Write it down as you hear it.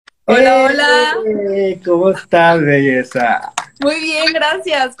Hola, hola. ¿Cómo estás, belleza? Muy bien,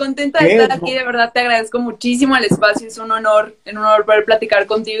 gracias. Contenta de ¿Qué? estar aquí. De verdad te agradezco muchísimo el espacio. Es un honor poder platicar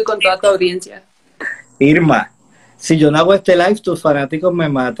contigo y con toda tu audiencia. Irma, si yo no hago este live, tus fanáticos me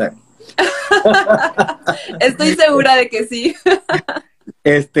matan. Estoy segura de que sí.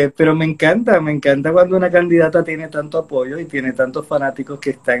 Pero me encanta cuando una candidata tiene tanto apoyo y tiene tantos fanáticos que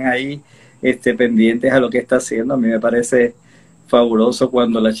están ahí, pendientes a lo que está haciendo. A mí me parece fabuloso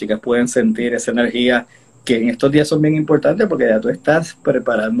cuando las chicas pueden sentir esa energía que en estos días son bien importantes porque ya tú estás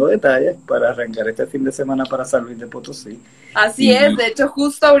preparando detalles para arrancar este fin de semana para San Luis de Potosí. Así es. Y De hecho,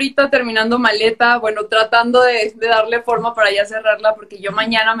 justo ahorita terminando maleta, bueno, tratando de darle forma para ya cerrarla, porque yo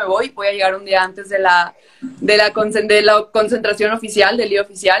mañana me voy a llegar un día antes de la concentración oficial, del día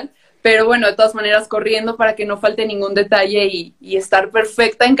oficial. Pero bueno, de todas maneras, corriendo para que no falte ningún detalle y estar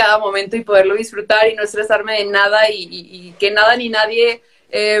perfecta en cada momento y poderlo disfrutar y no estresarme de nada y que nada ni nadie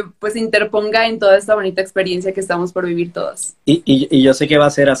pues interponga en toda esta bonita experiencia que estamos por vivir todas. y yo sé que va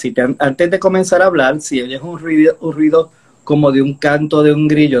a ser así. Antes de comenzar a hablar, si oyes un ruido como de un canto de un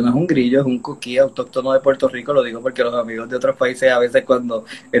grillo, no es un grillo, es un coquí autóctono de Puerto Rico, lo digo porque los amigos de otros países a veces cuando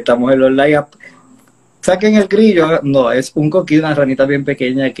estamos en los live, saquen el grillo, no, es un coquí, una ranita bien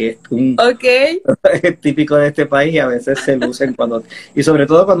pequeña que es un Ok, es típico de este país y a veces se lucen cuando, y sobre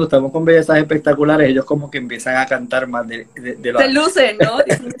todo cuando estamos con bellezas espectaculares, ellos como que empiezan a cantar más de lo, se lucen, ¿no?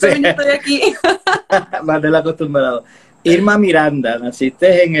 Dicen, yo también estoy aquí. más del acostumbrado. Irma Miranda,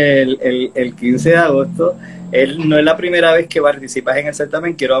 naciste en el 15 de agosto. No es la primera vez que participas en el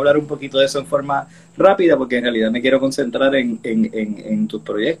certamen. Quiero hablar un poquito de eso en forma rápida porque en realidad me quiero concentrar en tus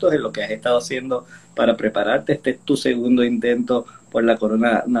proyectos, en lo que has estado haciendo para prepararte. Este es tu segundo intento por la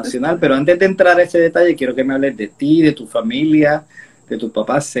corona nacional. Pero antes de entrar a ese detalle, quiero que me hables de ti, de tu familia, de tus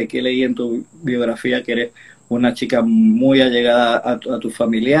papás. Sé que leí en tu biografía que eres una chica muy allegada a tus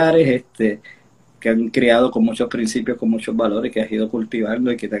familiares, que han criado con muchos principios, con muchos valores, que has ido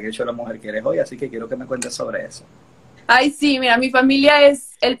cultivando y que te han hecho la mujer que eres hoy. Así que quiero que me cuentes sobre eso. Ay, sí, mira, mi familia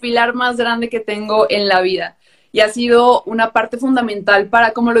es el pilar más grande que tengo en la vida y ha sido una parte fundamental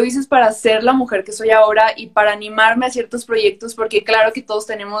para, como lo dices, para ser la mujer que soy ahora y para animarme a ciertos proyectos, porque claro que todos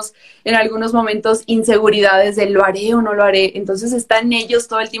tenemos en algunos momentos inseguridades de lo haré o no lo haré. Entonces están ellos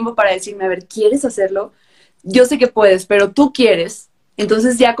todo el tiempo para decirme, a ver, ¿quieres hacerlo? Yo sé que puedes, pero tú quieres.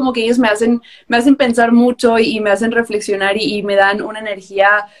 Entonces ya como que ellos me hacen pensar mucho y me hacen reflexionar y me dan una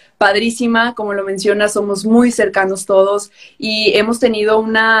energía padrísima. Como lo mencionas, somos muy cercanos todos y hemos tenido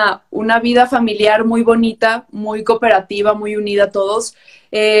una vida familiar muy bonita, muy cooperativa, muy unida todos.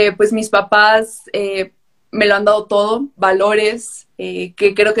 Pues mis papás me lo han dado todo, valores,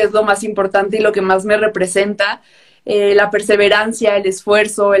 que creo que es lo más importante y lo que más me representa. La perseverancia, el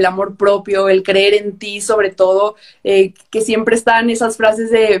esfuerzo, el amor propio, el creer en ti sobre todo, que siempre están esas frases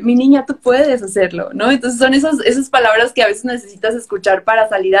de mi niña, tú puedes hacerlo, ¿no? Entonces son esas palabras que a veces necesitas escuchar para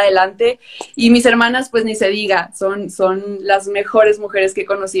salir adelante y mis hermanas pues ni se diga, son las mejores mujeres que he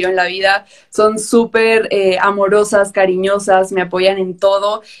conocido en la vida, son súper amorosas, cariñosas, me apoyan en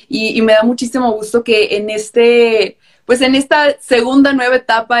todo y me da muchísimo gusto que en pues en esta segunda nueva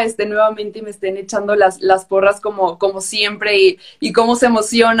etapa nuevamente me estén echando las porras como siempre y cómo se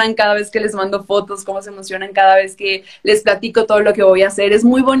emocionan cada vez que les mando fotos, cómo se emocionan cada vez que les platico todo lo que voy a hacer. Es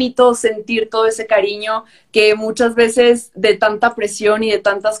muy bonito sentir todo ese cariño que muchas veces de tanta presión y de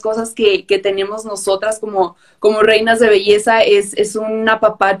tantas cosas que tenemos nosotras como reinas de belleza es un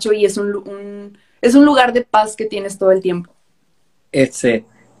apapacho y es un lugar de paz que tienes todo el tiempo. Este,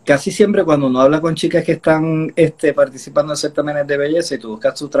 Casi siempre cuando uno habla con chicas que están participando en certámenes de belleza y tú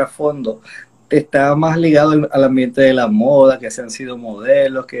buscas su trasfondo, está más ligado al ambiente de la moda, que se han sido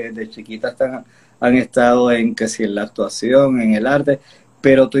modelos, que desde chiquitas han estado en que si en la actuación, en el arte,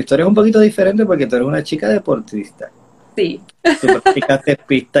 pero tu historia es un poquito diferente porque tú eres una chica deportista. Sí. Tú practicaste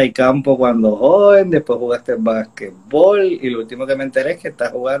pista y campo cuando joven, después jugaste basquetbol y lo último que me enteré es que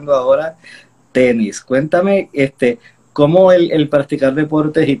estás jugando ahora tenis. Cuéntame, cómo el practicar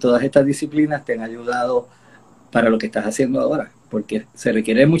deportes y todas estas disciplinas te han ayudado para lo que estás haciendo ahora, porque se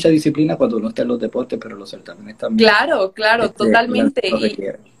requiere mucha disciplina cuando uno está en los deportes, pero los certámenes también Claro, claro, totalmente. lo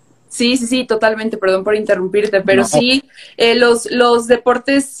requieren. Sí, sí, sí, totalmente, perdón por interrumpirte, pero No, sí, los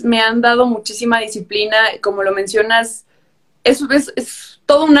deportes me han dado muchísima disciplina, como lo mencionas, es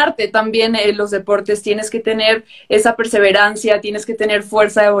todo un arte también los deportes, tienes que tener esa perseverancia, tienes que tener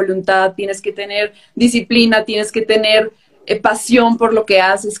fuerza de voluntad, tienes que tener disciplina, tienes que tener pasión por lo que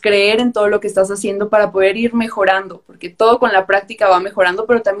haces, creer en todo lo que estás haciendo para poder ir mejorando, porque todo con la práctica va mejorando,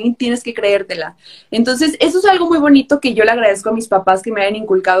 pero también tienes que creértela. Entonces, eso es algo muy bonito que yo le agradezco a mis papás que me hayan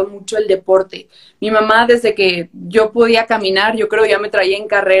inculcado mucho el deporte. Mi mamá, desde que yo podía caminar, yo creo ya me traía en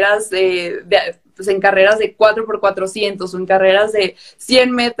carreras pues en carreras de 4x400 o en carreras de 100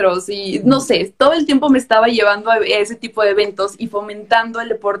 metros y no sé, todo el tiempo me estaba llevando a ese tipo de eventos y fomentando el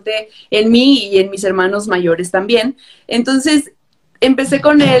deporte en mí y en mis hermanos mayores también. Entonces, empecé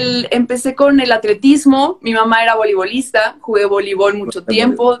con el atletismo, mi mamá era voleibolista, jugué voleibol mucho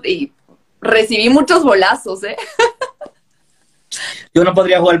tiempo y recibí muchos bolazos, ¿eh? Yo no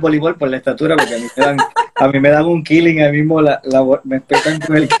podría jugar voleibol por la estatura porque a mí me dan un killing, a mí mismo me pegan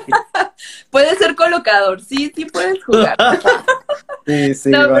con el killing. Puedes ser colocador, sí, sí puedes jugar. Sí, sí,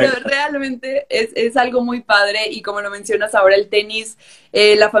 no, vale. pero realmente es algo muy padre y como lo mencionas ahora, el tenis,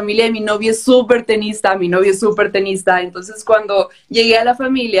 la familia de mi novio es súper tenista, mi novio es súper tenista, entonces cuando llegué a la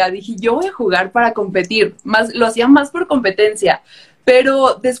familia dije, yo voy a jugar para competir, lo hacía más por competencia,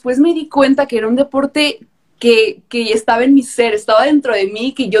 pero después me di cuenta que era un deporte que estaba en mi ser, estaba dentro de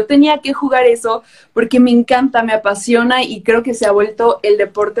mí, que yo tenía que jugar eso porque me encanta, me apasiona y creo que se ha vuelto el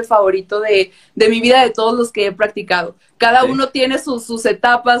deporte favorito de mi vida, de todos los que he practicado. Cada uno tiene sus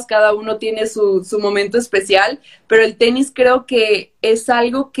etapas, cada uno tiene su momento especial, pero el tenis creo que es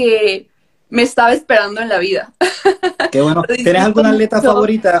algo que me estaba esperando en la vida. Qué bueno. Lo ¿Tienes disfruto alguna atleta mucho.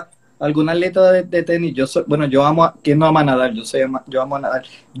 favorita? ¿Alguna atleta de tenis? Bueno, yo amo ¿quién no ama nadar? Yo amo nadar.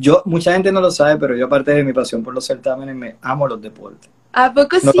 Mucha gente no lo sabe, pero yo aparte de mi pasión por los certámenes, me amo los deportes. ¿A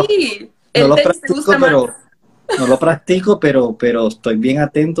poco No, sí? no ¿El los tenis te practico, gusta más? no lo practico, pero estoy bien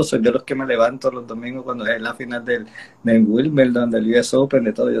atento. Soy de los que me levanto los domingos cuando es la final del Wimbledon, del US Open,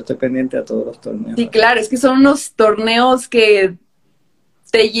 de todo. Yo estoy pendiente a todos los torneos. Sí, claro, es que son unos torneos que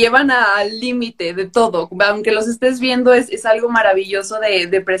te llevan al límite de todo. Aunque los estés viendo, es algo maravilloso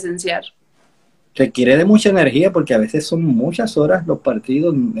de presenciar. Requiere de mucha energía porque a veces son muchas horas los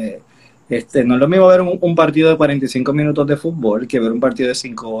partidos. No es lo mismo ver un partido de 45 minutos de fútbol que ver un partido de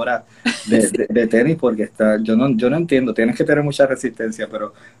 5 horas de tenis porque yo no entiendo, tienes que tener mucha resistencia,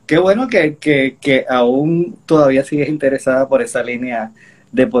 pero qué bueno que aún todavía sigues interesada por esa línea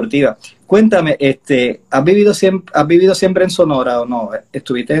deportiva. Cuéntame, ¿has vivido siempre en Sonora o no?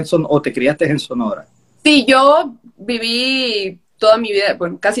 ¿Estuviste en Sonora o te criaste en Sonora? Sí, yo viví toda mi vida,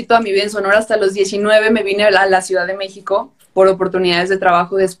 bueno, casi toda mi vida en Sonora. Hasta los 19 me vine a la Ciudad de México por oportunidades de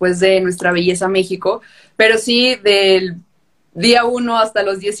trabajo después de Nuestra Belleza México. Pero sí, del día 1 hasta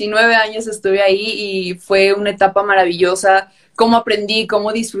los 19 años estuve ahí y fue una etapa maravillosa. Cómo aprendí,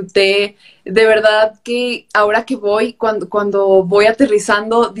 cómo disfruté. De verdad que ahora que voy, cuando voy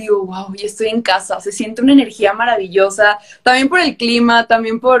aterrizando, digo, wow, ya estoy en casa. Se siente una energía maravillosa. También por el clima,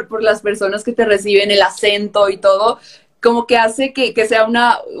 también por las personas que te reciben, el acento y todo. Como que hace que sea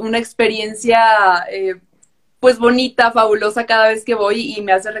una experiencia pues bonita, fabulosa cada vez que voy y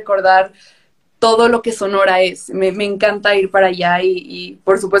me hace recordar todo lo que Sonora es. Me encanta ir para allá y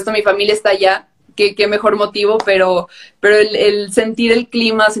por supuesto mi familia está allá. Qué mejor motivo, pero el sentir el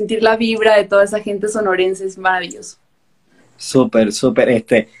clima, sentir la vibra de toda esa gente sonorense es maravilloso. Súper, súper.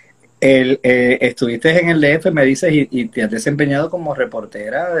 Estuviste en el DF, me dices, y te has desempeñado como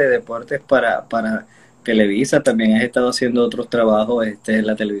reportera de deportes para Televisa. También has estado haciendo otros trabajos en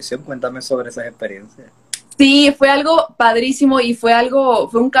la televisión. Cuéntame sobre esas experiencias. Sí, fue algo padrísimo y fue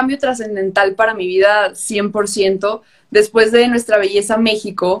un cambio trascendental para mi vida 100%. Después de Nuestra Belleza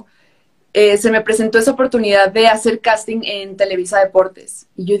México, se me presentó esa oportunidad de hacer casting en Televisa Deportes.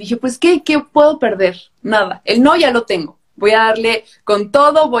 Y yo dije, pues, ¿qué puedo perder? Nada, el no ya lo tengo. Voy a darle con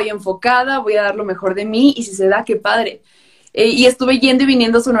todo, voy enfocada, voy a dar lo mejor de mí y si se da, qué padre. Y estuve yendo y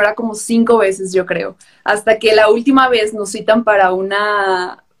viniendo a Sonora como 5 veces, yo creo. Hasta que la última vez nos citan para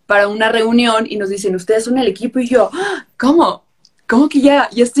una reunión y nos dicen, ustedes son el equipo. Y yo, ¡ah! ¿Cómo? ¿Cómo que ya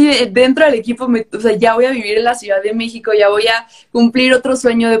estoy dentro del equipo? O sea, ya voy a vivir en la Ciudad de México, ya voy a cumplir otro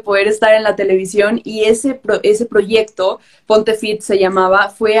sueño de poder estar en la televisión. Y ese proyecto, Ponte Fit se llamaba,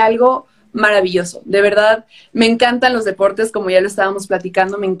 fue algo maravilloso. De verdad, me encantan los deportes, como ya lo estábamos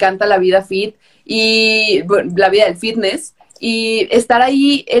platicando, me encanta la vida fit y bueno, la vida del fitness. Y estar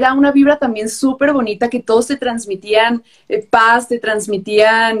ahí era una vibra también súper bonita, que todos te transmitían paz, te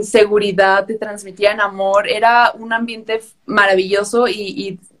transmitían seguridad, te transmitían amor. Era un ambiente maravilloso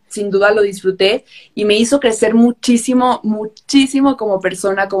y sin duda lo disfruté y me hizo crecer muchísimo, muchísimo como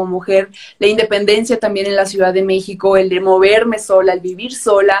persona, como mujer. La independencia también en la Ciudad de México, el de moverme sola, el vivir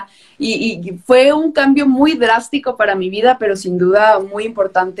sola. Y fue un cambio muy drástico para mi vida, pero sin duda muy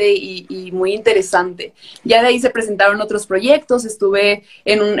importante y muy interesante. Ya de ahí se presentaron otros proyectos, estuve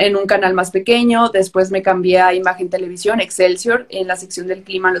en un canal más pequeño, después me cambié a Imagen Televisión, Excelsior, en la sección del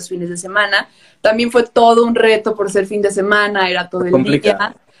clima los fines de semana. También fue todo un reto por ser fin de semana, era todo el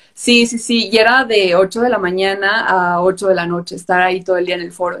día. Sí, sí, sí, y era de 8 de la mañana a 8 de la noche, estar ahí todo el día en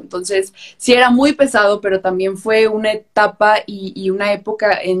el foro. Entonces, sí era muy pesado, pero también fue una etapa y una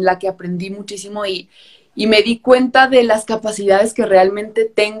época en la que aprendí muchísimo y me di cuenta de las capacidades que realmente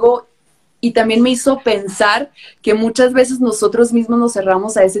tengo y también me hizo pensar que muchas veces nosotros mismos nos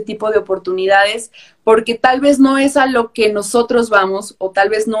cerramos a ese tipo de oportunidades porque tal vez no es a lo que nosotros vamos o tal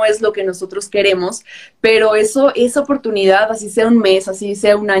vez no es lo que nosotros queremos, pero esa oportunidad, así sea un mes, así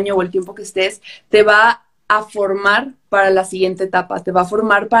sea un año o el tiempo que estés, te va a formar para la siguiente etapa, te va a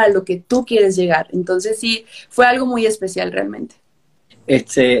formar para lo que tú quieres llegar. Entonces sí, fue algo muy especial realmente.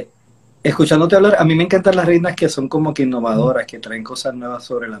 Escuchándote hablar, a mí me encantan las reinas que son como que innovadoras, que traen cosas nuevas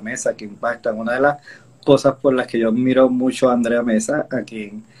sobre la mesa, que impactan. Una de las cosas por las que yo admiro mucho a Andrea Mesa, a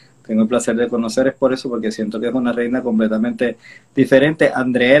quien tengo el placer de conocer, es por eso, porque siento que es una reina completamente diferente.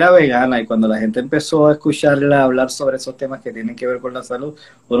 Andrea era vegana y cuando la gente empezó a escucharla hablar sobre esos temas que tienen que ver con la salud,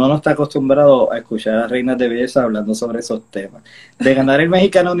 uno no está acostumbrado a escuchar a reinas de belleza hablando sobre esos temas. De ganar el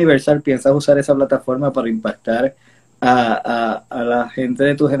Mexicana Universal, ¿piensas usar esa plataforma para impactar a la gente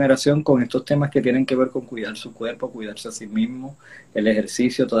de tu generación con estos temas que tienen que ver con cuidar su cuerpo, cuidarse a sí mismo, el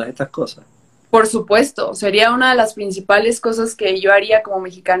ejercicio, todas estas cosas? Por supuesto, sería una de las principales cosas que yo haría como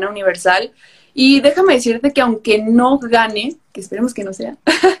Mexicana Universal. Y déjame decirte que aunque no gane, que esperemos que no sea,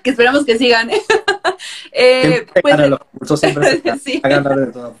 que esperemos que sí gane, pues los concursos siempre se sí. a ganar de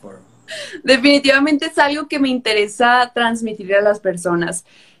todas formas. Definitivamente es algo que me interesa transmitir a las personas,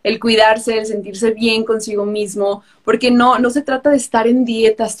 el cuidarse, el sentirse bien consigo mismo, porque no se trata de estar en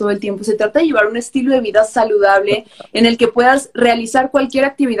dietas todo el tiempo, se trata de llevar un estilo de vida saludable en el que puedas realizar cualquier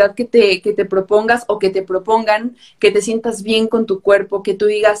actividad que te propongas o que te propongan, que te sientas bien con tu cuerpo, que tú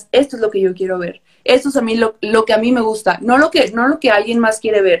digas, esto es lo que yo quiero ver, esto es a mí lo que a mí me gusta, no lo que alguien más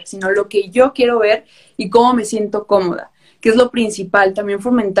quiere ver, sino lo que yo quiero ver y cómo me siento cómoda, que es lo principal. También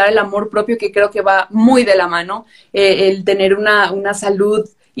fomentar el amor propio, que creo que va muy de la mano. El tener una salud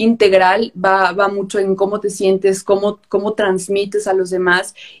integral va mucho en cómo te sientes, cómo transmites a los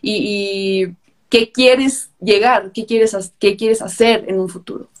demás y qué quieres llegar, qué quieres hacer en un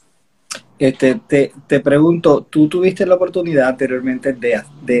futuro. Te pregunto, ¿tú tuviste la oportunidad anteriormente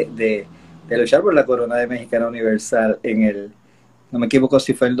de luchar por la corona de Mexicana Universal en el, no me equivoco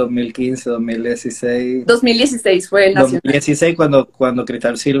si fue el 2015, 2016? 2016 fue el nacional. 2016 cuando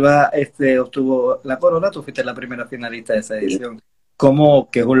Cristal Silva obtuvo la corona, tú fuiste la primera finalista de esa edición. Sí.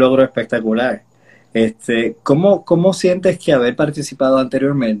 Que es un logro espectacular. ¿Cómo sientes que haber participado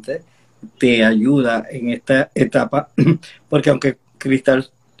anteriormente te ayuda en esta etapa? Porque aunque Cristal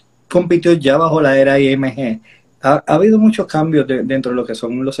compitió ya bajo la era IMG, ha habido muchos cambios dentro de lo que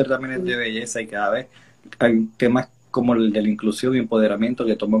son los certámenes de belleza y cada vez hay temas como el de la inclusión y empoderamiento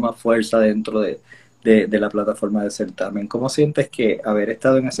que toma más fuerza dentro de la plataforma de certamen. ¿Cómo sientes que haber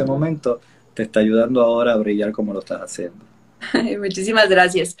estado en ese momento te está ayudando ahora a brillar como lo estás haciendo? Muchísimas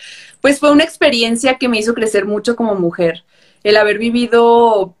gracias. Pues fue una experiencia que me hizo crecer mucho como mujer. El haber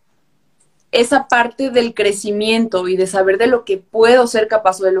vivido esa parte del crecimiento y de saber de lo que puedo ser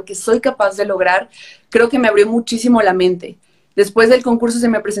capaz o de lo que soy capaz de lograr, creo que me abrió muchísimo la mente. Después del concurso se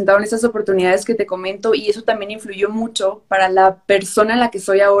me presentaron esas oportunidades que te comento y eso también influyó mucho para la persona en la que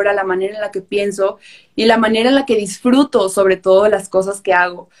soy ahora, la manera en la que pienso y la manera en la que disfruto sobre todo las cosas que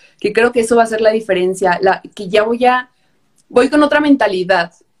hago, que creo que eso va a ser la diferencia, que ya voy con otra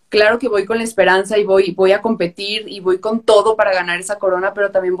mentalidad. Claro que voy con la esperanza y voy a competir y voy con todo para ganar esa corona, pero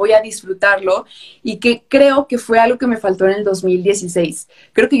también voy a disfrutarlo y que creo que fue algo que me faltó en el 2016.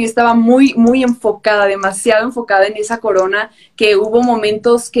 Creo que yo estaba muy, muy enfocada, demasiado enfocada en esa corona, que hubo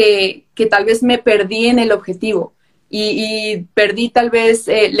momentos que tal vez me perdí en el objetivo y perdí tal vez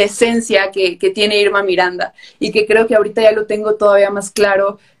la esencia que tiene Irma Miranda y que creo que ahorita ya lo tengo todavía más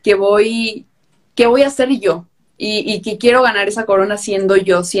claro, que voy a ser yo. Y que quiero ganar esa corona siendo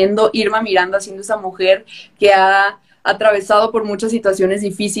yo, siendo Irma Miranda, siendo esa mujer que ha atravesado por muchas situaciones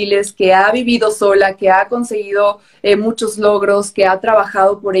difíciles, que ha vivido sola, que ha conseguido muchos logros, que ha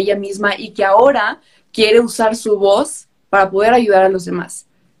trabajado por ella misma y que ahora quiere usar su voz para poder ayudar a los demás.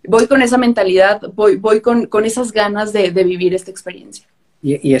 Voy con esa mentalidad, voy con esas ganas de vivir esta experiencia.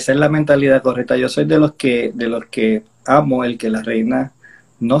 Y esa es la mentalidad correcta. Yo soy de los que amo el que las reinas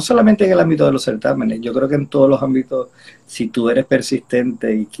no solamente en el ámbito de los certámenes, yo creo que en todos los ámbitos, si tú eres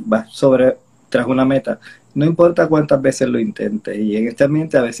persistente y vas tras una meta, no importa cuántas veces lo intentes. Y en este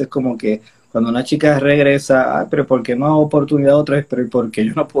ambiente a veces como que cuando una chica regresa, pero ¿por qué no hago oportunidad otra vez? Pero ¿por qué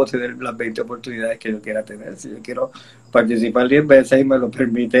yo no puedo tener las 20 oportunidades que yo quiera tener? Si yo quiero participar 10 veces y me lo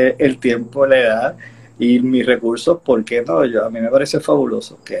permite el tiempo, la edad y mis recursos, ¿por qué no? A mí me parece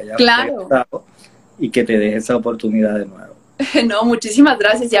fabuloso que hayas Claro. regresado y que te deje esa oportunidad de nuevo. No, muchísimas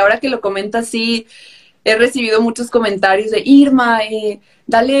gracias. Y ahora que lo comentas, sí, he recibido muchos comentarios de Irma,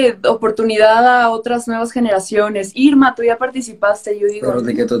 dale oportunidad a otras nuevas generaciones. Irma, tú ya participaste. Yo digo, Pero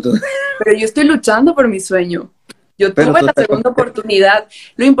de que tú pero yo estoy luchando por mi sueño. Yo pero tuve tú la estás segunda oportunidad.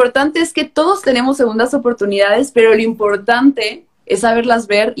 Lo importante es que todos tenemos segundas oportunidades, pero lo importante es saberlas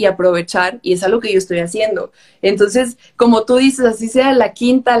ver y aprovechar, y es algo que yo estoy haciendo. Entonces, como tú dices, así sea la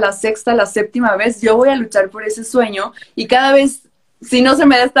quinta, la sexta, la séptima vez, yo voy a luchar por ese sueño y cada vez, si no se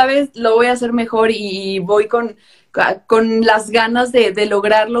me da esta vez, lo voy a hacer mejor y voy con las ganas de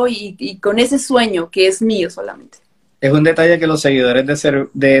lograrlo y con ese sueño que es mío solamente. Es un detalle que los seguidores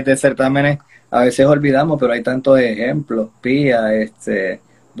de certámenes a veces olvidamos, pero hay tantos ejemplos. Pia,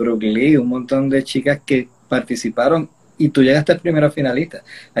 Brooke Lee, un montón de chicas que participaron y tú llegaste a primera finalista.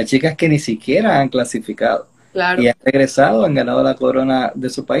 Hay chicas que ni siquiera han clasificado y Claro. han regresado, han ganado la corona de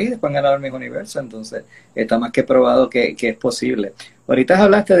su país, después han ganado el Miss Universo, entonces está más que probado que es posible. Ahorita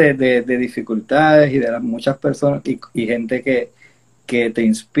hablaste de dificultades y de las muchas personas y gente que te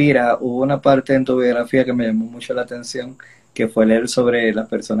inspira. Hubo una parte en tu biografía que me llamó mucho la atención, que fue leer sobre las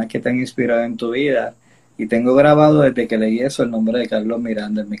personas que te han inspirado en tu vida, y tengo grabado desde que leí eso el nombre de Carlos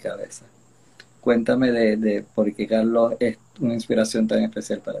Miranda en mi cabeza. Cuéntame de por qué Carlos es una inspiración tan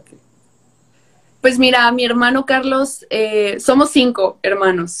especial para ti. Pues mira, mi hermano Carlos, somos 5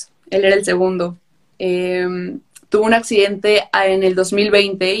 hermanos, él era el segundo. Tuvo un accidente en el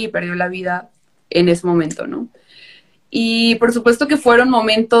 2020 y perdió la vida en ese momento, ¿no? Y por supuesto que fueron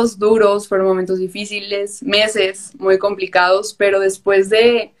momentos duros, fueron momentos difíciles, meses muy complicados, pero después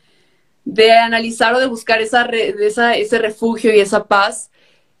de analizar o de buscar ese refugio y esa paz,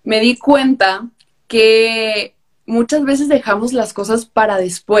 me di cuenta que muchas veces dejamos las cosas para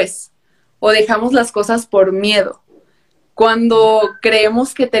después o dejamos las cosas por miedo. Cuando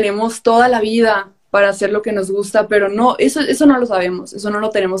creemos que tenemos toda la vida para hacer lo que nos gusta, pero no, eso no lo sabemos, eso no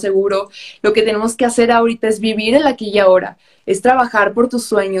lo tenemos seguro. Lo que tenemos que hacer ahorita es vivir el aquí y ahora, es trabajar por tus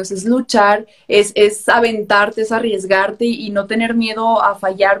sueños, es luchar, es aventarte, es arriesgarte y no tener miedo a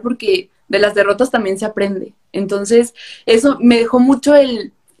fallar porque de las derrotas también se aprende. Entonces, eso me dejó mucho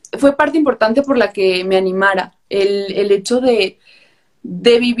fue parte importante por la que me animara, el hecho de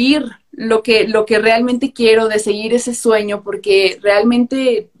vivir lo que realmente quiero, de seguir ese sueño, porque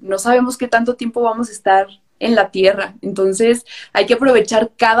realmente no sabemos qué tanto tiempo vamos a estar en la tierra. Entonces hay que aprovechar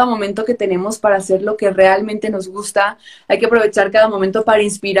cada momento que tenemos para hacer lo que realmente nos gusta. Hay que aprovechar cada momento para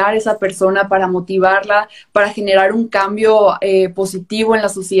inspirar a esa persona, para motivarla, para generar un cambio positivo en la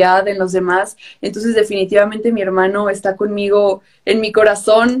sociedad, en los demás. Entonces definitivamente mi hermano está conmigo en mi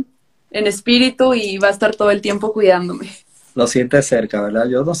corazón, en espíritu, y va a estar todo el tiempo cuidándome. Lo sientes cerca, ¿verdad?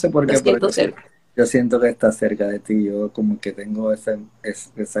 Yo no sé por Lo qué, pero siento cerca. yo siento que está cerca de ti. Yo como que tengo esa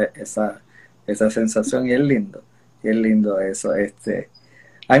sensación, y es lindo eso.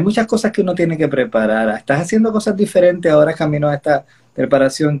 Hay muchas cosas que uno tiene que preparar. Estás haciendo cosas diferentes ahora camino a esta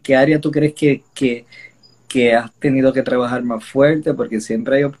preparación. ¿Qué área tú crees que has tenido que trabajar más fuerte? Porque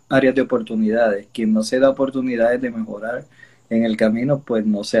siempre hay áreas de oportunidades. Quien no se da oportunidades de mejorar en el camino, pues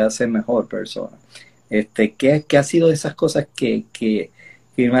no se hace mejor persona. ¿Qué ha sido de esas cosas que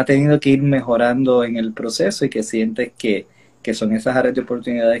me ha tenido que ir mejorando en el proceso y que sientes que son esas áreas de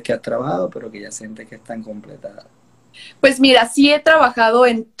oportunidades que has trabajado, pero que ya sientes que están completadas? Pues mira, sí he trabajado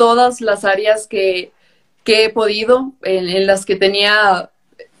en todas las áreas que he podido, en las que tenía,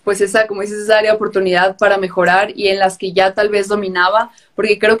 pues esa, como dices, esa área de oportunidad para mejorar y en las que ya tal vez dominaba,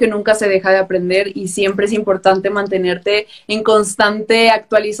 porque creo que nunca se deja de aprender y siempre es importante mantenerte en constante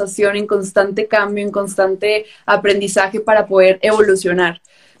actualización, en constante cambio, en constante aprendizaje para poder evolucionar.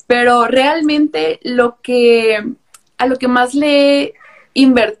 Pero realmente a lo que más le he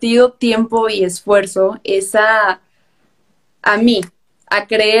invertido tiempo y esfuerzo es a mí, a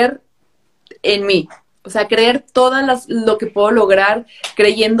creer en mí. O sea, creer lo que puedo lograr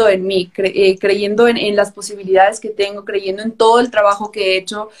creyendo en mí, creyendo en las posibilidades que tengo, creyendo en todo el trabajo que he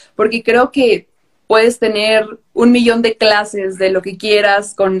hecho, porque creo que puedes tener 1.000.000 de clases de lo que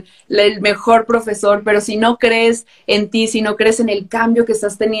quieras con el mejor profesor, pero si no crees en ti, si no crees en el cambio que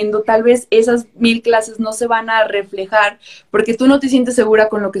estás teniendo, tal vez esas 1.000 clases no se van a reflejar porque tú no te sientes segura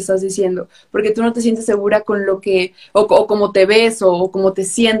con lo que estás diciendo, porque tú no te sientes segura con lo que, o cómo te ves o cómo te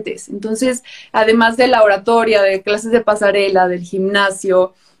sientes. Entonces, además de la oratoria, de clases de pasarela, del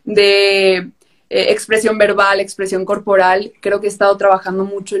gimnasio, de expresión verbal, expresión corporal, creo que he estado trabajando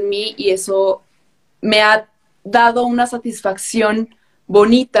mucho en mí y eso me ha dado una satisfacción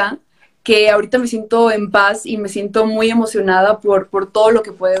bonita que ahorita me siento en paz y me siento muy emocionada por todo lo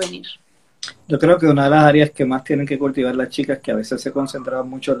que puede venir. Yo creo que una de las áreas que más tienen que cultivar las chicas, que a veces se concentraban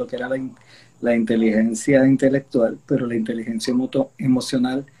mucho en lo que era la inteligencia intelectual, pero la inteligencia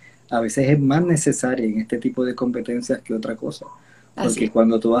emocional a veces es más necesaria en este tipo de competencias que otra cosa. Porque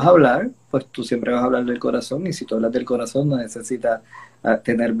cuando tú vas a hablar, pues tú siempre vas a hablar del corazón, y si tú hablas del corazón no necesitas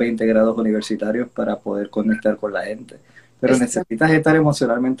tener 20 grados universitarios para poder conectar con la gente. Pero necesitas estar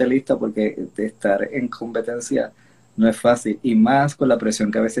emocionalmente lista, porque estar en competencia no es fácil, y más con la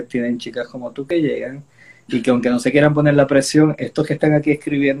presión que a veces tienen chicas como tú que llegan, y que aunque no se quieran poner la presión, estos que están aquí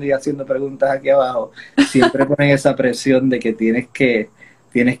escribiendo y haciendo preguntas aquí abajo, siempre ponen esa presión de que tienes que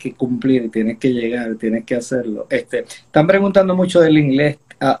cumplir, tienes que llegar, tienes que hacerlo. Están preguntando mucho del inglés.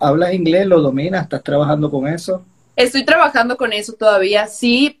 ¿Hablas inglés? ¿Lo dominas? ¿Estás trabajando con eso? Estoy trabajando con eso todavía.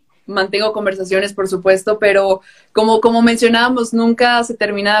 Sí, mantengo conversaciones, por supuesto, pero como mencionábamos, nunca se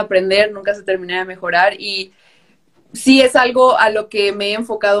termina de aprender, nunca se termina de mejorar, y sí es algo a lo que me he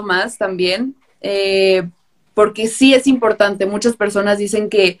enfocado más también, porque sí es importante. Muchas personas dicen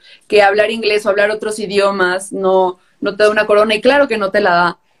que hablar inglés o hablar otros idiomas no te da una corona, y claro que no te la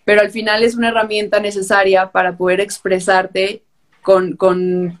da, pero al final es una herramienta necesaria para poder expresarte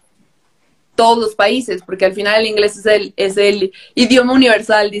con todos los países, porque al final el inglés es el idioma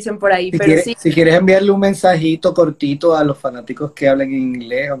universal, dicen por ahí, pero sí. Si quieres enviarle un mensajito cortito a los fanáticos que hablen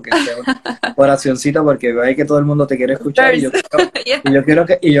inglés, aunque sea una oracioncita, porque veo que todo el mundo te quiere escuchar, y yo quiero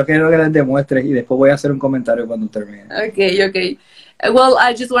que les demuestres, y después voy a hacer un comentario cuando termine. Okay. Well,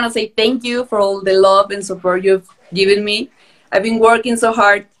 I just want to say thank you for all the love and support you've given me. I've been working so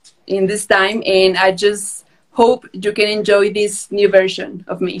hard in this time, and I just hope you can enjoy this new version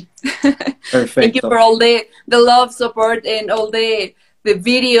of me. Perfecto. Thank you for all the love, support, and all the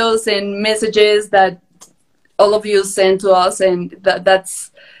videos and messages that all of you send to us, and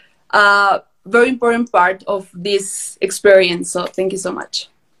that's a very important part of this experience. So thank you so much.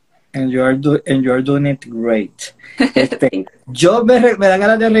 And you are doing it great. Yo me da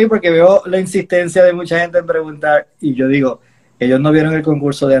ganas de reír porque veo la insistencia de mucha gente en preguntar, y yo digo, ellos no vieron el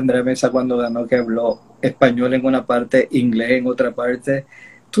concurso de Andrea Mesa cuando ganó, que habló español en una parte, inglés en otra parte.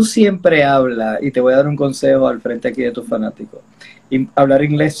 Tú siempre hablas, y te voy a dar un consejo al frente aquí de tus fanáticos. Y hablar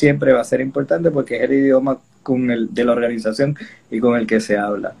inglés siempre va a ser importante porque es el idioma de la organización y con el que se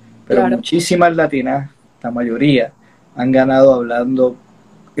habla. Pero claro, muchísimas latinas, la mayoría, han ganado hablando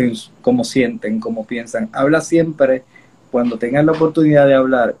cómo sienten, cómo piensan. Habla siempre, cuando tengas la oportunidad de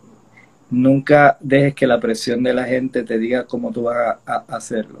hablar, nunca dejes que la presión de la gente te diga cómo tú vas a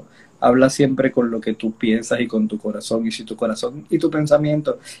hacerlo. Habla siempre con lo que tú piensas y con tu corazón, y si tu corazón y tu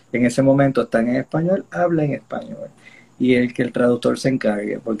pensamiento en ese momento están en español, habla en español, y que el traductor se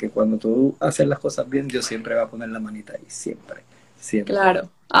encargue, porque cuando tú haces las cosas bien, Dios siempre va a poner la manita ahí, siempre. Claro.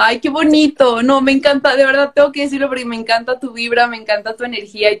 Ay, qué bonito. No, me encanta, de verdad tengo que decirlo porque me encanta tu vibra, me encanta tu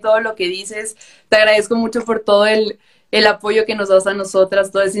energía y todo lo que dices. Te agradezco mucho por todo el apoyo que nos das a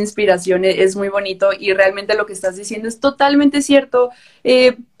nosotras, toda esa inspiración, es muy bonito, y realmente lo que estás diciendo es totalmente cierto.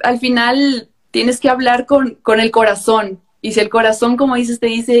 Al final tienes que hablar con el corazón, y si el corazón, como dices, te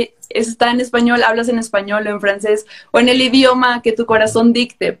dice, está en español, hablas en español o en francés o en el idioma que tu corazón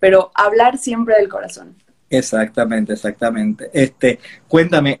dicte, pero hablar siempre del corazón. Exactamente.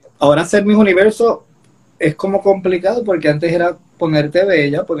 Cuéntame, ahora ser Miss Universo es como complicado, porque antes era ponerte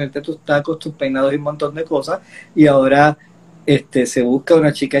bella, ponerte tus tacos, tus peinados y un montón de cosas, y ahora se busca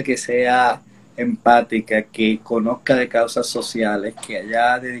una chica que sea empática, que conozca de causas sociales, que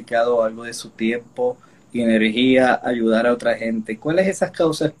haya dedicado algo de su tiempo y energía a ayudar a otra gente. ¿Cuáles esas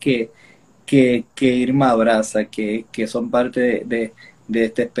causas que Irma abraza, que son parte de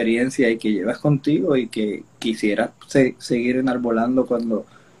esta experiencia y que llevas contigo, y que quisieras seguir enarbolando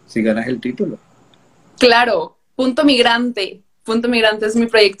si ganas el título? Claro, Punto Migrante es mi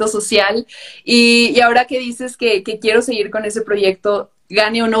proyecto social, y ahora que dices que quiero seguir con ese proyecto,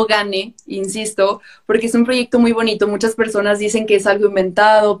 gane o no gane, insisto, porque es un proyecto muy bonito. Muchas personas dicen que es algo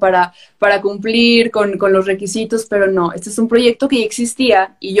inventado para cumplir con los requisitos, pero no, este es un proyecto que ya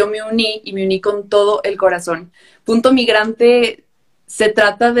existía y yo me uní con todo el corazón. Punto Migrante se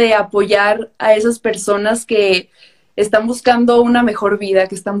trata de apoyar a esas personas que están buscando una mejor vida,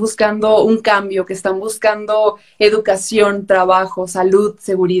 que están buscando un cambio, que están buscando educación, trabajo, salud,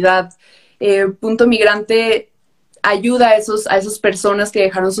 seguridad. Punto Migrante ayuda a esas personas que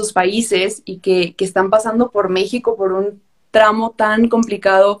dejaron sus países y que están pasando por México por un tramo tan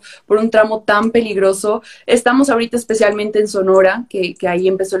complicado, por un tramo tan peligroso. Estamos ahorita especialmente en Sonora, que ahí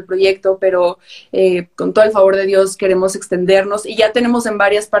empezó el proyecto, pero con todo el favor de Dios queremos extendernos y ya tenemos en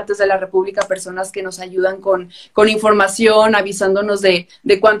varias partes de la República personas que nos ayudan con información, avisándonos de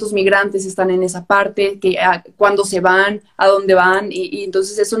cuántos migrantes están en esa parte, cuándo se van, a dónde van, y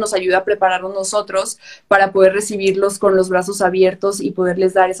entonces eso nos ayuda a prepararnos nosotros para poder recibirlos con los brazos abiertos y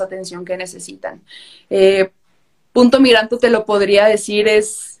poderles dar esa atención que necesitan. Punto Migrante, te lo podría decir,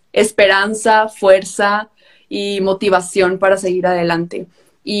 es esperanza, fuerza y motivación para seguir adelante.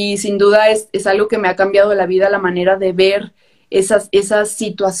 Y sin duda es algo que me ha cambiado la vida, la manera de ver esas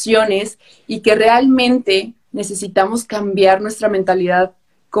situaciones, y que realmente necesitamos cambiar nuestra mentalidad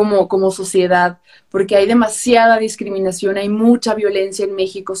como sociedad, porque hay demasiada discriminación, hay mucha violencia en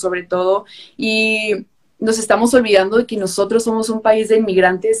México sobre todo, y nos estamos olvidando de que nosotros somos un país de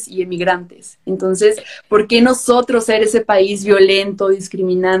inmigrantes y emigrantes. Entonces, ¿por qué nosotros ser ese país violento,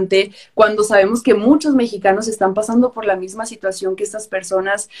 discriminante, cuando sabemos que muchos mexicanos están pasando por la misma situación que estas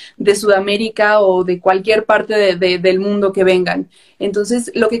personas de Sudamérica o de cualquier parte del mundo que vengan?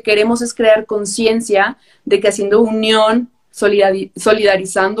 Entonces, lo que queremos es crear conciencia de que haciendo unión,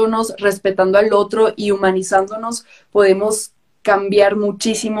 solidarizándonos, respetando al otro y humanizándonos, podemos cambiar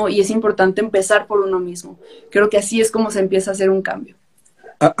muchísimo, y es importante empezar por uno mismo. Creo que así es como se empieza a hacer un cambio.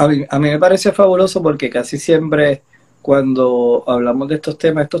 A mí me parece fabuloso porque casi siempre cuando hablamos de estos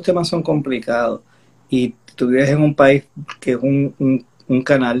temas son complicados y tú vives en un país que es un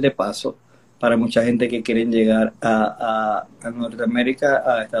canal de paso para mucha gente que quieren llegar a Norteamérica,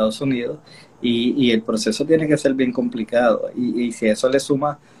 a Estados Unidos, y el proceso tiene que ser bien complicado, y si a eso le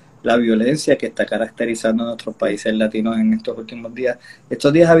suma la violencia que está caracterizando a nuestros países latinos en estos últimos días.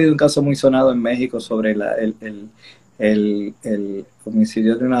 Estos días ha habido un caso muy sonado en México sobre el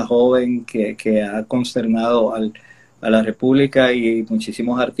homicidio de una joven que ha consternado a la República, y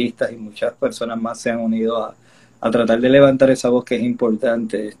muchísimos artistas y muchas personas más se han unido a tratar de levantar esa voz que es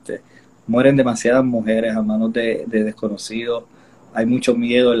importante. Mueren demasiadas mujeres a manos de desconocidos, hay mucho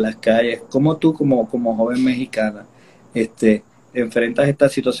miedo en las calles. ¿Cómo tú como joven mexicana enfrentas esta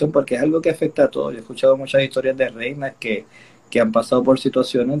situación? Porque es algo que afecta a todos. Yo he escuchado muchas historias de reinas que han pasado por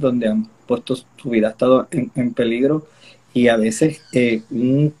situaciones donde han puesto su vida, ha estado en peligro, y a veces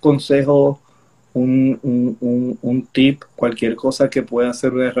un consejo, un tip, cualquier cosa que pueda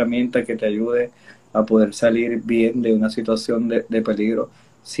ser una herramienta que te ayude a poder salir bien de una situación de peligro,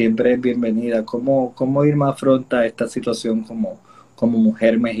 siempre es bienvenida. ¿Cómo Irma afronta esta situación como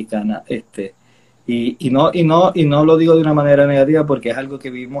mujer mexicana? Y no lo digo de una manera negativa, porque es algo que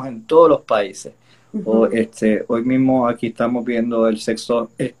vivimos en todos los países. Hoy mismo aquí estamos viendo el sexto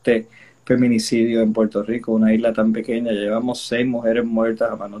feminicidio en Puerto Rico, una isla tan pequeña. Llevamos 6 mujeres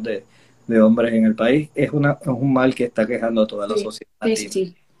muertas a manos de hombres en el país. Es un mal que está quejando a toda la sociedad latina.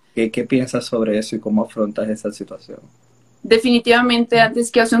 Sí. ¿Qué piensas sobre eso y cómo afrontas esa situación? Definitivamente,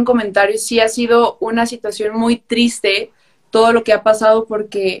 antes que hacer un comentario, sí ha sido una situación muy triste todo lo que ha pasado,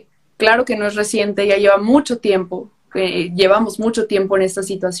 porque claro que no es reciente, ya lleva mucho tiempo, llevamos mucho tiempo en estas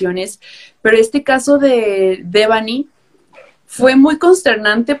situaciones, pero este caso de Debanhi fue muy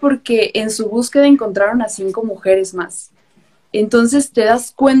consternante porque en su búsqueda encontraron a 5 mujeres más. Entonces te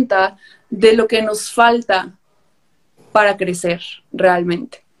das cuenta de lo que nos falta para crecer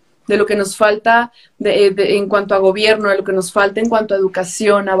realmente, de lo que nos falta en cuanto a gobierno, de lo que nos falta en cuanto a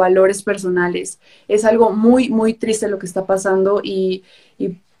educación, a valores personales. Es algo muy, muy triste lo que está pasando, y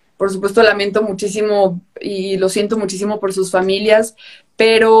por supuesto lamento muchísimo y lo siento muchísimo por sus familias,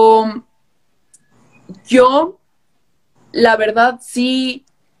 pero yo, la verdad, sí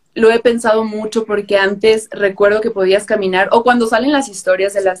lo he pensado mucho, porque antes recuerdo que podías caminar, o cuando salen las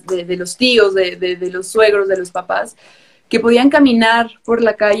historias de los tíos, de los suegros, de los papás, que podían caminar por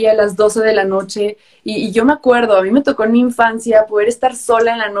la calle a las 12 de la noche, y yo me acuerdo, a mí me tocó en mi infancia poder estar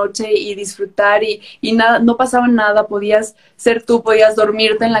sola en la noche y disfrutar, y nada, no pasaba nada, podías ser tú, podías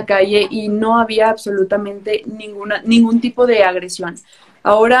dormirte en la calle y no había absolutamente ningún tipo de agresión.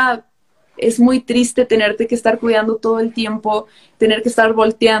 Ahora es muy triste tenerte que estar cuidando todo el tiempo, tener que estar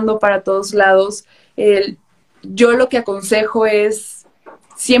volteando para todos lados. Yo lo que aconsejo es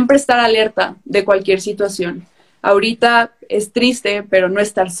siempre estar alerta de cualquier situación. Ahorita es triste, pero no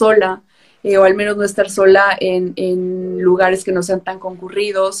estar sola, o al menos no estar sola en lugares que no sean tan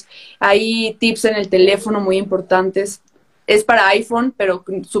concurridos. Hay tips en el teléfono muy importantes. es para iPhone, pero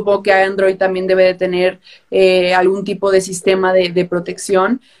supongo que Android también debe de tener algún tipo de sistema de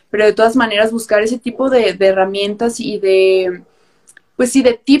protección, pero de todas maneras buscar ese tipo de herramientas y de, pues sí,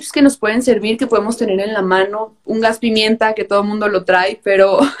 de tips que nos pueden servir, que podemos tener en la mano, un gas pimienta que todo el mundo lo trae,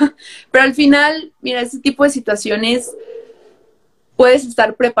 pero, pero al final, mira, ese tipo de situaciones puedes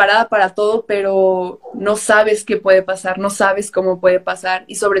estar preparada para todo, pero no sabes qué puede pasar, no sabes cómo puede pasar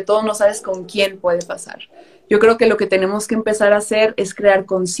y sobre todo no sabes con quién puede pasar. Yo creo que lo que tenemos que empezar a hacer es crear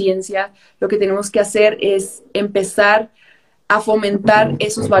conciencia, lo que tenemos que hacer es empezar a fomentar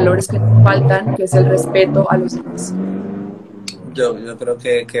esos valores que nos faltan, que es el respeto a los demás. Yo creo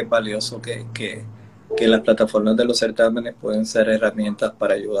que es valioso que las plataformas de los certámenes pueden ser herramientas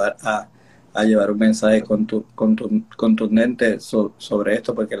para ayudar a llevar un mensaje contundente sobre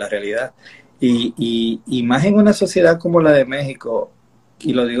esto, porque la realidad, y más en una sociedad como la de México,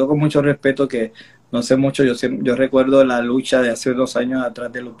 y lo digo con mucho respeto, que no sé mucho, yo recuerdo la lucha de hace 2 años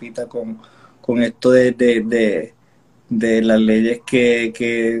atrás de Lupita con esto de las leyes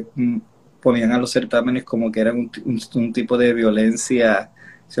que ponían a los certámenes como que eran un tipo de violencia.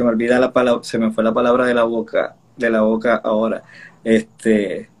 Se me olvida la palabra, se me fue la palabra de la boca ahora.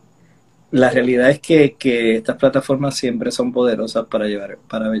 La realidad es que estas plataformas siempre son poderosas para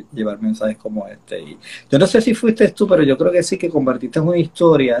llevar mensajes como este. Y yo no sé si fuiste tú, pero yo creo que sí, que compartiste una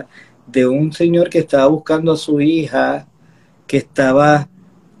historia de un señor que estaba buscando a su hija, que estaba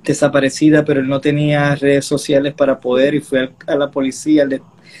desaparecida, pero él no tenía redes sociales para poder, y fue a la policía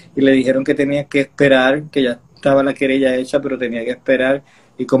y le dijeron que tenía que esperar, que ya estaba la querella hecha, pero tenía que esperar,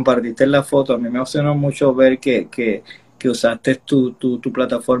 y compartiste la foto. A mí me emocionó mucho ver que usaste tu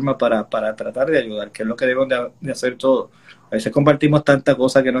plataforma para tratar de ayudar, que es lo que debemos de hacer todos. A veces compartimos tanta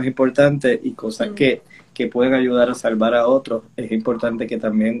cosa que no es importante y cosas que pueden ayudar a salvar a otros. Es importante que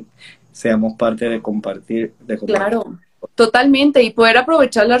también seamos parte de compartir. Claro, totalmente. Y poder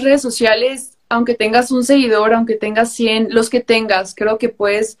aprovechar las redes sociales, aunque tengas un seguidor, aunque tengas 100, los que tengas, creo que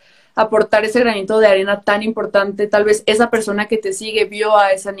puedes aportar ese granito de arena tan importante. Tal vez esa persona que te sigue vio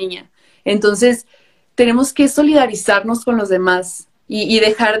a esa niña. Entonces, tenemos que solidarizarnos con los demás y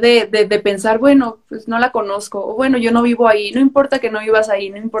dejar de pensar, bueno, pues no la conozco, o bueno, yo no vivo ahí. No importa que no vivas ahí,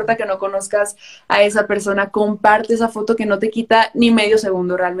 no importa que no conozcas a esa persona, comparte esa foto que no te quita ni medio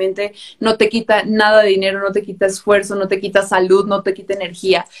segundo realmente, no te quita nada de dinero, no te quita esfuerzo, no te quita salud, no te quita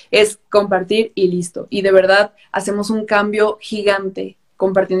energía, es compartir y listo. Y de verdad hacemos un cambio gigante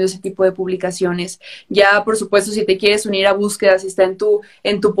compartiendo ese tipo de publicaciones. Ya, por supuesto, si te quieres unir a búsquedas, si está en tu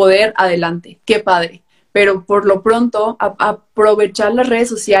poder, adelante, qué padre. Pero por lo pronto, aprovechar las redes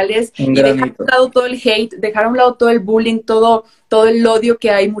sociales Un y dejar a un granito. lado todo el hate, dejar a un lado todo el bullying, todo el odio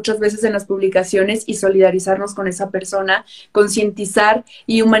que hay muchas veces en las publicaciones y solidarizarnos con esa persona, concientizar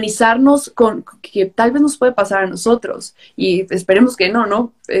y humanizarnos con que tal vez nos puede pasar a nosotros. Y esperemos que no,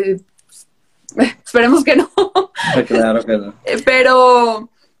 ¿no? Esperemos que no. Claro que no.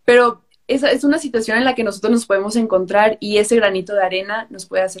 Pero esa es una situación en la que nosotros nos podemos encontrar y ese granito de arena nos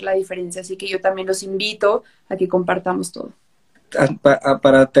puede hacer la diferencia. Así que yo también los invito a que compartamos todo.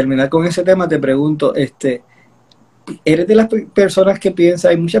 Para terminar con ese tema, te pregunto, ¿eres de las personas que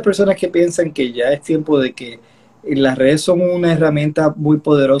piensan, hay muchas personas que piensan que ya es tiempo de que las redes son una herramienta muy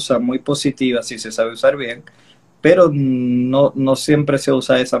poderosa, muy positiva, si se sabe usar bien, pero no siempre se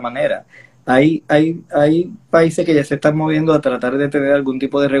usa de esa manera? Hay países que ya se están moviendo a tratar de tener algún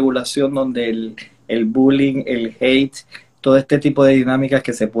tipo de regulación donde el bullying, el hate, todo este tipo de dinámicas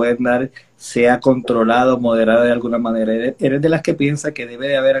que se pueden dar sea controlado, moderado de alguna manera. ¿Eres de las que piensa que debe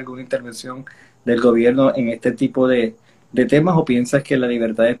de haber alguna intervención del gobierno en este tipo de temas, o piensas que la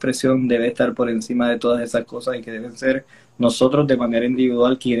libertad de expresión debe estar por encima de todas esas cosas y que deben ser nosotros de manera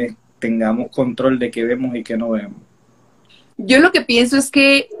individual quienes tengamos control de qué vemos y qué no vemos? Yo lo que pienso es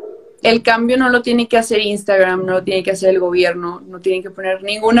que el cambio no lo tiene que hacer Instagram, no lo tiene que hacer el gobierno, no tiene que poner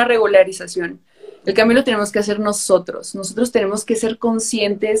ninguna regularización. El cambio lo tenemos que hacer nosotros. Nosotros tenemos que ser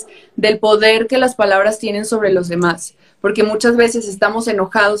conscientes del poder que las palabras tienen sobre los demás. Porque muchas veces estamos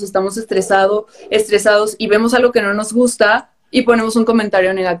enojados, estamos estresados y vemos algo que no nos gusta y ponemos un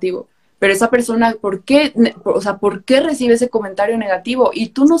comentario negativo. Pero esa persona, ¿por qué? O sea, ¿por qué recibe ese comentario negativo? Y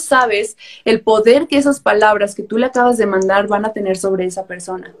tú no sabes el poder que esas palabras que tú le acabas de mandar van a tener sobre esa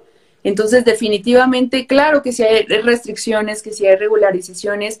persona. Entonces, definitivamente, claro que si hay restricciones, que si hay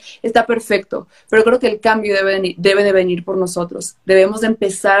regularizaciones, está perfecto, pero creo que el cambio debe de venir por nosotros. Debemos de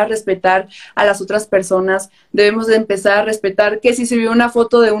empezar a respetar a las otras personas, debemos de empezar a respetar que si se vio una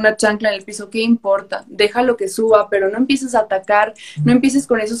foto de una chancla en el piso, ¿qué importa? Déjalo que suba, pero no empieces a atacar, no empieces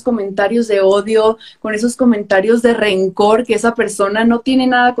con esos comentarios de odio, con esos comentarios de rencor, que esa persona no tiene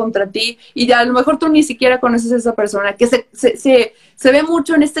nada contra ti y a lo mejor tú ni siquiera conoces a esa persona, que se ve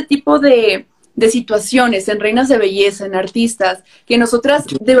mucho en este tipo de situaciones, en reinas de belleza, en artistas, que nosotras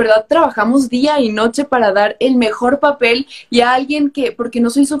de verdad trabajamos día y noche para dar el mejor papel y a alguien que, porque no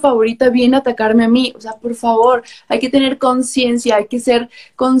soy su favorita, viene a atacarme a mí. O sea, por favor, hay que tener conciencia, hay que ser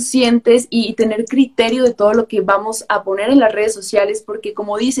conscientes y tener criterio de todo lo que vamos a poner en las redes sociales, porque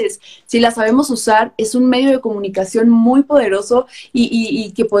como dices, si la sabemos usar, es un medio de comunicación muy poderoso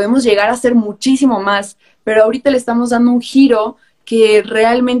y que podemos llegar a ser muchísimo más, pero ahorita le estamos dando un giro que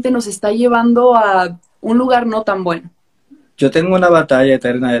realmente nos está llevando a un lugar no tan bueno. Yo tengo una batalla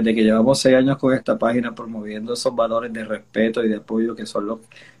eterna desde que llevamos 6 años con esta página promoviendo esos valores de respeto y de apoyo que son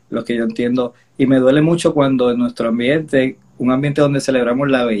los que yo entiendo. Y me duele mucho cuando en nuestro ambiente, un ambiente donde celebramos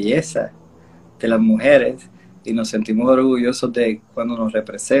la belleza de las mujeres y nos sentimos orgullosos de cuando nos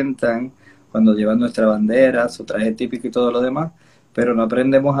representan, cuando llevan nuestra bandera, su traje típico y todo lo demás, pero no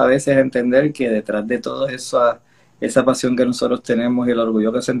aprendemos a veces a entender que detrás de todo eso, esa pasión que nosotros tenemos y el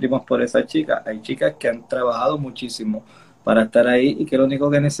orgullo que sentimos por esa chica, hay chicas que han trabajado muchísimo para estar ahí y que lo único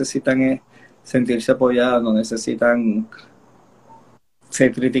que necesitan es sentirse apoyadas, no necesitan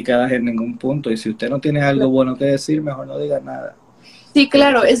ser criticadas en ningún punto. Y si usted no tiene algo bueno que decir, mejor no diga nada. Sí,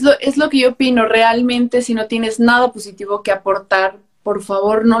 claro, es lo que yo opino. Realmente, si no tienes nada positivo que aportar, por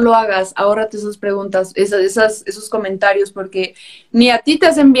favor, no lo hagas. Ahórrate esas preguntas, esos comentarios, porque ni a ti te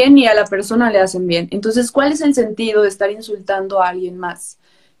hacen bien, ni a la persona le hacen bien. Entonces, ¿cuál es el sentido de estar insultando a alguien más?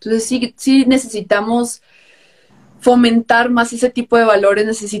 Entonces, sí necesitamos fomentar más ese tipo de valores,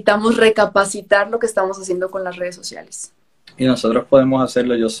 necesitamos recapacitar lo que estamos haciendo con las redes sociales. Y nosotros podemos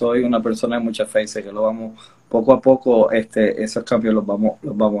hacerlo. Yo soy una persona de mucha fe y sé que lo vamos, poco a poco, esos cambios los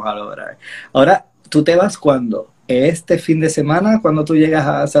vamos a lograr. Ahora, ¿tú te vas cuándo? Este fin de semana, cuando tú llegas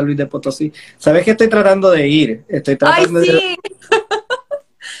a San Luis de Potosí. ¿Sabes que estoy tratando de ir? Estoy tratando ¡Ay, de... sí!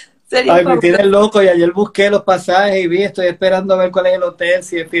 Sería Ay, me tiene loco y ayer busqué los pasajes y vi, estoy esperando a ver cuál es el hotel,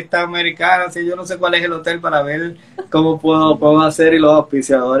 si es fiesta americana, si yo no sé cuál es el hotel para ver cómo puedo hacer, y los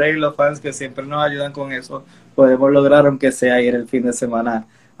auspiciadores y los fans que siempre nos ayudan con eso, podemos lograr aunque sea ir el fin de semana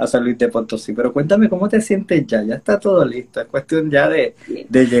a San Luis de Potosí. Pero cuéntame, ¿cómo te sientes ya? Ya está todo listo, es cuestión ya de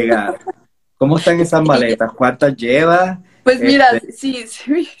llegar. ¿Cómo están esas maletas? ¿Cuántas llevas? Pues mira,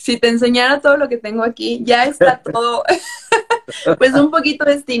 si te enseñara todo lo que tengo aquí, ya está todo, pues un poquito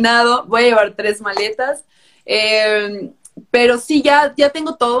destinado. Voy a llevar 3 maletas, pero sí, ya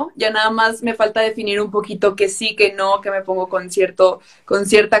tengo todo, ya nada más me falta definir un poquito que sí, que no, que me pongo con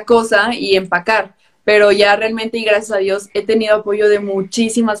cierta cosa y empacar. Pero ya realmente, y gracias a Dios, he tenido apoyo de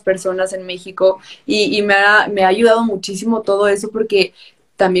muchísimas personas en México y me ha ayudado muchísimo todo eso, porque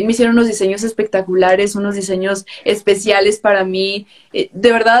también me hicieron unos diseños espectaculares, unos diseños especiales para mí.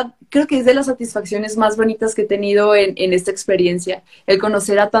 De verdad, creo que es de las satisfacciones más bonitas que he tenido en esta experiencia, el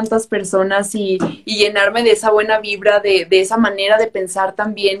conocer a tantas personas y llenarme de esa buena vibra, de esa manera de pensar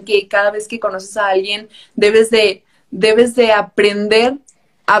también, que cada vez que conoces a alguien debes de aprender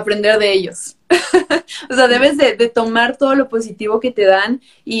a aprender de ellos. O sea, debes de tomar todo lo positivo que te dan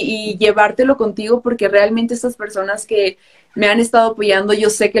y llevártelo contigo, porque realmente estas personas que me han estado apoyando, yo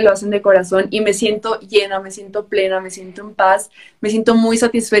sé que lo hacen de corazón y me siento llena, me siento plena, me siento en paz, me siento muy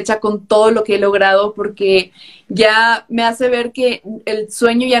satisfecha con todo lo que he logrado, porque ya me hace ver que el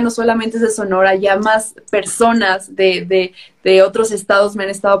sueño ya no solamente es de Sonora, ya más personas de otros estados me han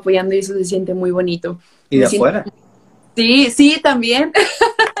estado apoyando y eso se siente muy bonito. ¿Y de afuera? Sí, también.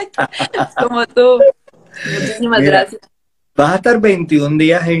 Como tú. Muchísimas Mira, gracias. vas a estar 21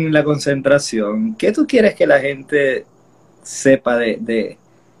 días en la concentración. ¿Qué tú quieres que la gente sepa de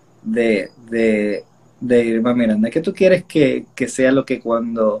Irma Miranda? ¿Qué tú quieres que sea lo que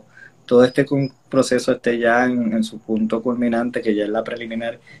cuando todo este proceso esté ya en su punto culminante, que ya es la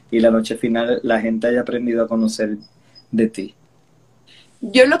preliminar y la noche final, la gente haya aprendido a conocer de ti?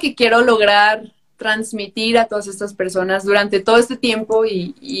 Yo lo que quiero lograr transmitir a todas estas personas durante todo este tiempo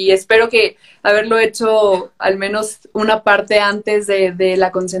y espero que haberlo hecho al menos una parte antes de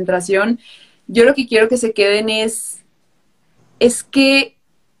la concentración, yo lo que quiero que se queden es que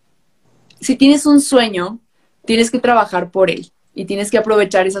si tienes un sueño, tienes que trabajar por él y tienes que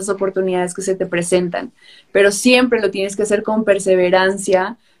aprovechar esas oportunidades que se te presentan, pero siempre lo tienes que hacer con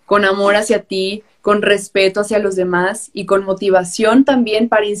perseverancia, con amor hacia ti, con respeto hacia los demás y con motivación también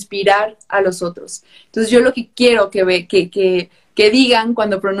para inspirar a los otros. Entonces yo lo que quiero que digan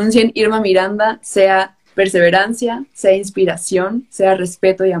cuando pronuncien Irma Miranda sea perseverancia, sea inspiración, sea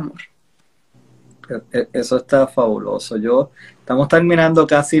respeto y amor. Eso está fabuloso. Estamos terminando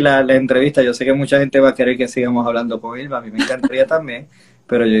casi la entrevista. Yo sé que mucha gente va a querer que sigamos hablando con Irma. A mí me encantaría también,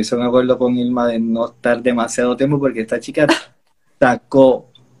 pero yo hice un acuerdo con Irma de no estar demasiado tiempo porque esta chica sacó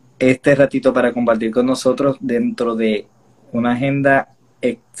este ratito para compartir con nosotros dentro de una agenda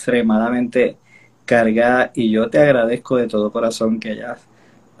extremadamente cargada, y yo te agradezco de todo corazón que hayas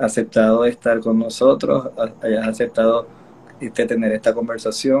aceptado estar con nosotros, hayas aceptado tener esta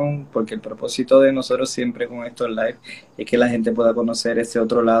conversación, porque el propósito de nosotros siempre con estos live es que la gente pueda conocer ese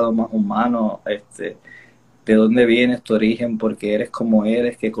otro lado más humano, de dónde vienes, tu origen, por qué eres como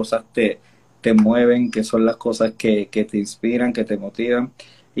eres, qué cosas te mueven, qué son las cosas que te inspiran, que te motivan,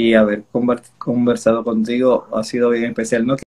 y haber conversado contigo ha sido bien especial. No